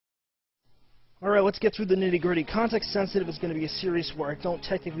Alright, let's get through the nitty-gritty. Context Sensitive is going to be a series where I don't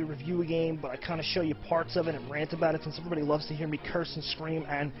technically review a game, but I kind of show you parts of it and rant about it, since everybody loves to hear me curse and scream,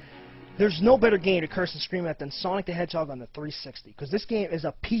 and there's no better game to curse and scream at than Sonic the Hedgehog on the 360, because this game is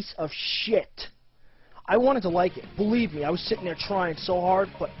a piece of shit. I wanted to like it. Believe me, I was sitting there trying so hard,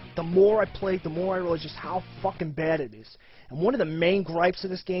 but the more I played, the more I realized just how fucking bad it is. And one of the main gripes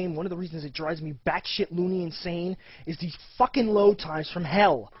of this game, one of the reasons it drives me batshit loony insane, is these fucking load times from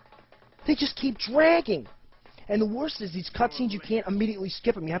hell. They just keep dragging. And the worst is these cutscenes, you can't immediately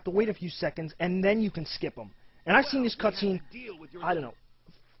skip them. You have to wait a few seconds, and then you can skip them. And I've seen this cutscene, I don't know,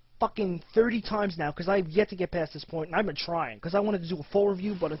 fucking 30 times now, because I've yet to get past this point, and I've been trying, because I wanted to do a full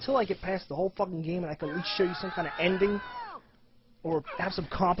review, but until I get past the whole fucking game and I can at least show you some kind of ending, or have some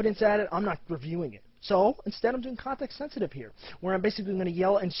competence at it, I'm not reviewing it. So, instead I'm doing Context Sensitive here, where I'm basically going to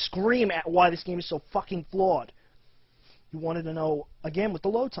yell and scream at why this game is so fucking flawed. You wanted to know, again, with the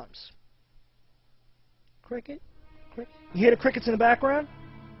load times. Cricket? Cricket? You hear the crickets in the background?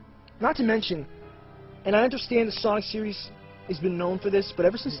 Not to mention, and I understand the Sonic series has been known for this, but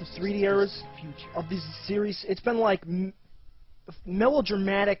ever since the 3D eras of this series, it's been like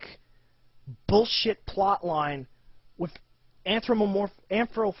melodramatic bullshit plotline with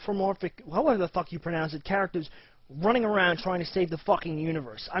anthropomorphic, however the fuck you pronounce it, characters running around trying to save the fucking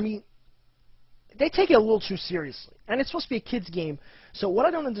universe. I mean, they take it a little too seriously. And it's supposed to be a kid's game, so what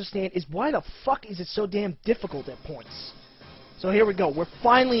I don't understand is why the fuck is it so damn difficult at points? So here we go. We're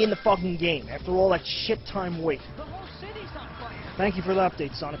finally in the fucking game, after all that shit time wait. Thank you for the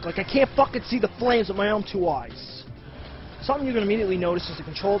update, Sonic. Like, I can't fucking see the flames with my own two eyes. Something you're going to immediately notice is the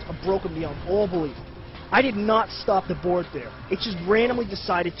controls are broken beyond all belief. I did not stop the board there. It just randomly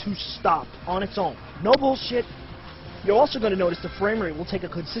decided to stop on its own. No bullshit. You're also going to notice the frame rate will take a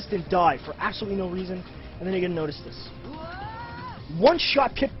consistent dive for absolutely no reason, and then you're going to notice this.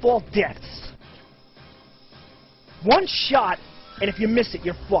 One-shot pitfall deaths. One shot, and if you miss it,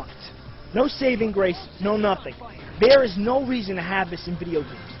 you're fucked. No saving grace, no nothing. There is no reason to have this in video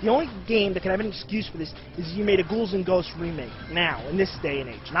games. The only game that can have an excuse for this is you made a Ghouls and Ghosts remake. Now, in this day and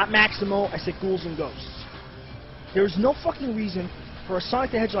age. Not Maximo, I said Ghouls and Ghosts. There is no fucking reason for a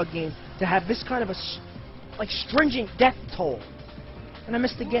Sonic the Hedgehog game to have this kind of a stringent death toll. And I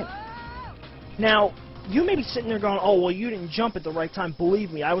missed again. Now, you may be sitting there going, oh, well, you didn't jump at the right time.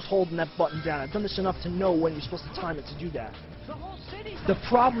 Believe me, I was holding that button down. I've done this enough to know when you're supposed to time it to do that. The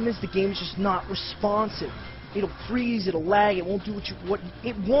problem is the game is just not responsive. It'll freeze, it'll lag, it won't do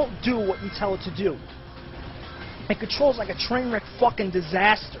it won't do what you tell it to do. It controls like a train wreck fucking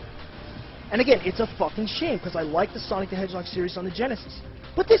disaster. And again, it's a fucking shame, because I like the Sonic the Hedgehog series on the Genesis.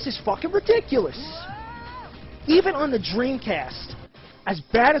 But this is fucking ridiculous. Even on the Dreamcast, as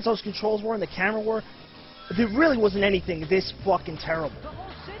bad as those controls were and the camera were, there really wasn't anything this fucking terrible.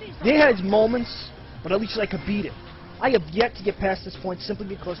 They had its moments, but at least I could beat it. I have yet to get past this point simply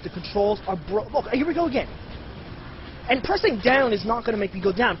because the controls are Look, here we go again. And pressing down is not going to make you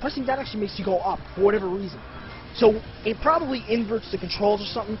go down. Pressing down actually makes you go up, for whatever reason. So, it probably inverts the controls or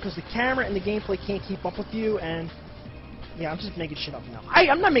something, because the camera and the gameplay can't keep up with you, and... yeah, I'm just making shit up now.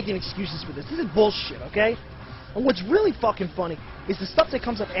 I'm not making excuses for this. This is bullshit, okay? And what's really fucking funny is the stuff that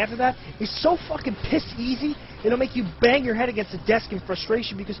comes up after that is so fucking piss easy, it'll make you bang your head against the desk in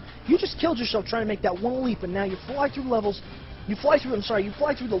frustration, because you just killed yourself trying to make that one leap, and now you fly through levels... You fly through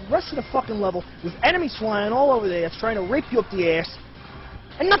the rest of the fucking level with enemies flying all over there that's trying to rape you up the ass,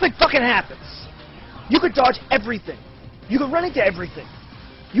 and nothing fucking happens. You could dodge everything. You could run into everything.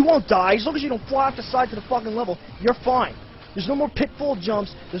 You won't die. As long as you don't fly off the side to the fucking level, you're fine. There's no more pitfall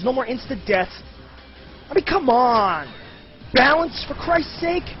jumps. There's no more instant deaths. I mean, come on. Balance, for Christ's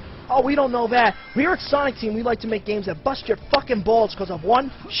sake? Oh, we don't know that. Here at Sonic Team, we like to make games that bust your fucking balls because of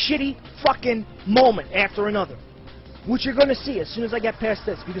one shitty fucking moment after another. Which you're going to see as soon as I get past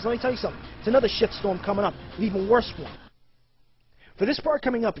this, because let me tell you something, it's another shitstorm coming up, an even worse one. For this part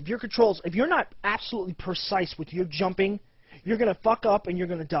coming up, if you're not absolutely precise with your jumping, you're going to fuck up and you're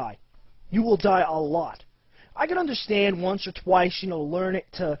going to die. You will die a lot. I can understand once or twice, learn it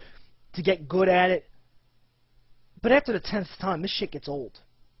to get good at it, but after the 10th time, this shit gets old.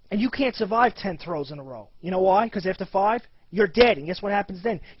 And you can't survive 10 throws in a row. You know why? Because after 5, you're dead, and guess what happens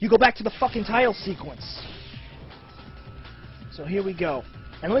then? You go back to the fucking title sequence. So here we go.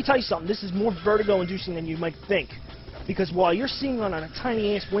 And let me tell you something, this is more vertigo-inducing than you might think. Because while you're seeing on a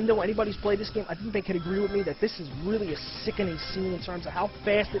tiny-ass window, anybody's played this game, I think they could agree with me that this is really a sickening scene in terms of how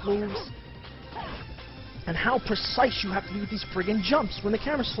fast it moves. And how precise you have to be with these friggin' jumps when the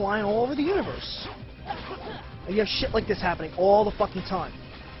camera's flying all over the universe. And you have shit like this happening all the fucking time.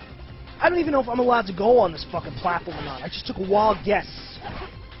 I don't even know if I'm allowed to go on this fucking platform or not. I just took a wild guess.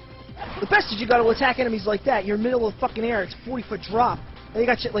 The best is you gotta attack enemies like that. You're in the middle of the fucking air, it's a 40-foot drop, and you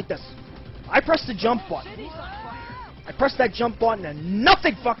got shit like this. I pressed the jump button. I pressed that jump button and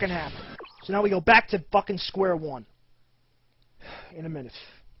nothing fucking happened. So now we go back to fucking square one. In a minute.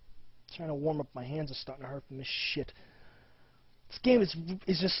 Trying to warm up, my hands are starting to hurt from this shit. This game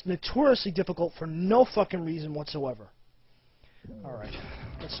is just notoriously difficult for no fucking reason whatsoever. Alright,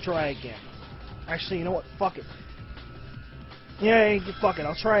 let's try again. Actually, you know what? Fuck it. Yeah, fuck it.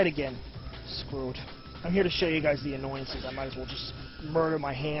 I'll try it again. Screwed. I'm here to show you guys the annoyances. I might as well just murder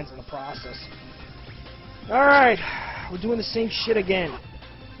my hands in the process. Alright, we're doing the same shit again.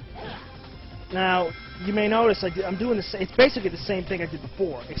 Now, you may notice I'm doing the same. It's basically the same thing I did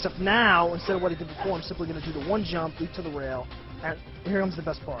before, except now, instead of what I did before, I'm simply going to do the one jump, leap to the rail, and here comes the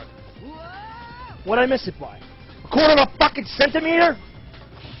best part. What'd I miss it by? A quarter of a fucking centimeter?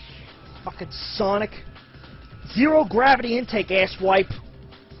 Fucking Sonic. Zero gravity intake, asswipe.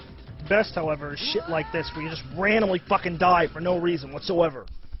 The best, however, is shit like this, where you just randomly fucking die for no reason whatsoever.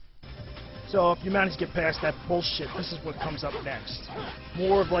 So, if you manage to get past that bullshit, this is what comes up next.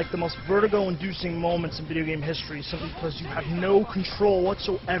 More of like the most vertigo-inducing moments in video game history, simply because you have no control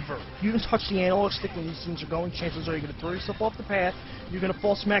whatsoever. If you can touch the analog stick when these scenes are going, chances are you're going to throw yourself off the path, you're going to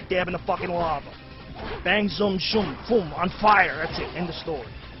fall smack dab in the fucking lava. Bang, zoom, shoom, boom, on fire, that's it, end of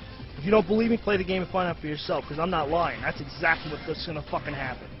story. If you don't believe me, play the game and find out for yourself, because I'm not lying. That's exactly what's going to fucking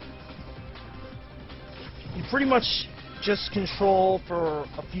happen. You pretty much just control for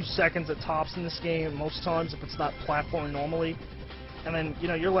a few seconds at tops in this game, most times, if it's not platforming normally. And then, you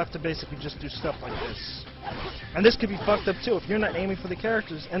know, you're left to basically just do stuff like this. And this could be fucked up, too, if you're not aiming for the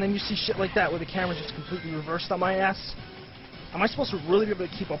characters, and then you see shit like that where the camera's just completely reversed on my ass. Am I supposed to really be able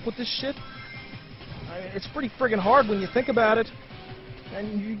to keep up with this shit? I mean, it's pretty friggin' hard when you think about it.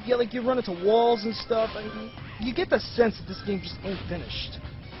 And you get like you run into walls and stuff, and you get the sense that this game just ain't finished.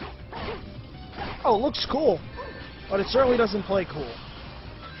 Oh, it looks cool, but it certainly doesn't play cool.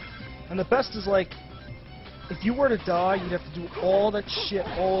 And the best is like, if you were to die, you'd have to do all that shit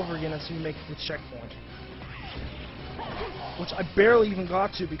all over again until you make the checkpoint. Which I barely even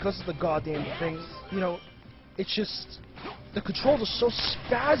got to because of the goddamn thing. You know, it's just, the controls are so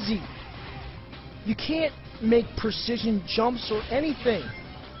spazzy. You can't make precision jumps or anything.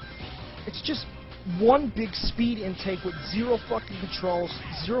 It's just one big speed intake with zero fucking controls,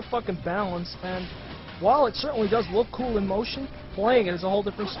 zero fucking balance, and while it certainly does look cool in motion, playing it is a whole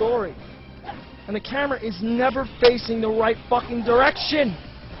different story. And the camera is never facing the right fucking direction.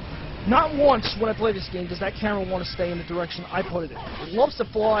 Not once when I play this game does that camera want to stay in the direction I put it in. It loves to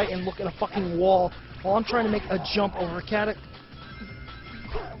fly and look at a fucking wall while I'm trying to make a jump over a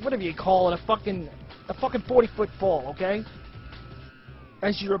whatever you call it, a fucking 40-foot fall, okay?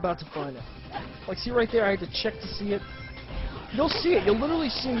 As you're about to find it. Like, see right there, I had to check to see it. You'll see it. You'll literally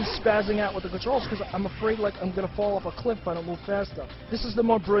see me spazzing out with the controls because I'm afraid, like, I'm going to fall off a cliff if I don't move fast enough. This is the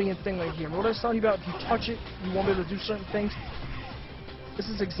more brilliant thing right here. Remember what I was telling you about? If you touch it, you won't be able to do certain things? This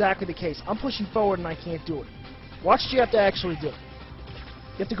is exactly the case. I'm pushing forward and I can't do it. Watch what you have to actually do.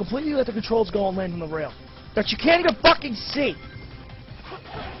 You have to completely let the controls go and land on the rail. That you can't even fucking see!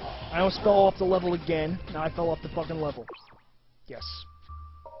 I almost fell off the level again. Now I fell off the fucking level. Yes.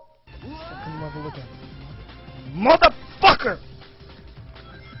 Fucking level again. Motherfucker!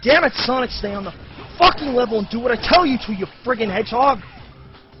 Damn it, Sonic, stay on the fucking level and do what I tell you to, you friggin' hedgehog!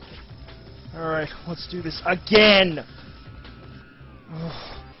 Alright, let's do this again!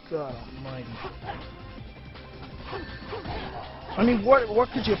 Oh, God almighty. I mean, what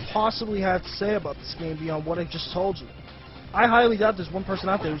could you possibly have to say about this game beyond what I just told you? I highly doubt there's one person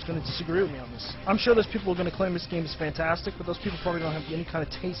out there who's going to disagree with me on this. I'm sure there's people who are going to claim this game is fantastic, but those people probably don't have any kind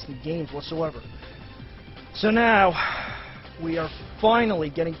of taste in games whatsoever. So now, we are finally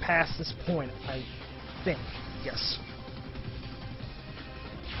getting past this point, I think. Yes.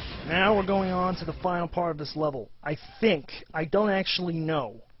 Now we're going on to the final part of this level. I think. I don't actually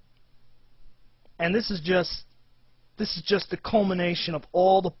know. And this is just the culmination of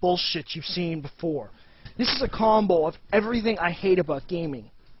all the bullshit you've seen before. This is a combo of everything I hate about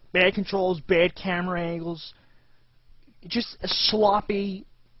gaming. Bad controls, bad camera angles, just a sloppy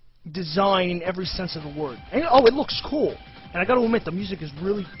design in every sense of the word. And, oh, it looks cool. And I gotta admit, the music is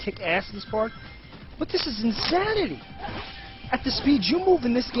really kick-ass in this part. But this is insanity. At the speed you move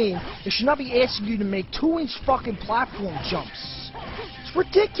in this game, they should not be asking you to make 2-inch fucking platform jumps. It's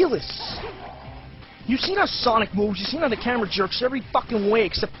ridiculous. You've seen how Sonic moves, you've seen how the camera jerks every fucking way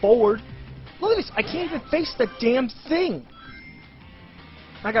except forward. Look at this, I can't even face that damn thing.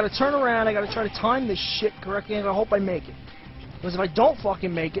 I gotta turn around, I gotta try to time this shit correctly, and I hope I make it. Because if I don't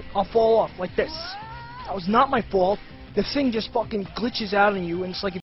fucking make it, I'll fall off like this. That was not my fault. The thing just fucking glitches out on you, and it's like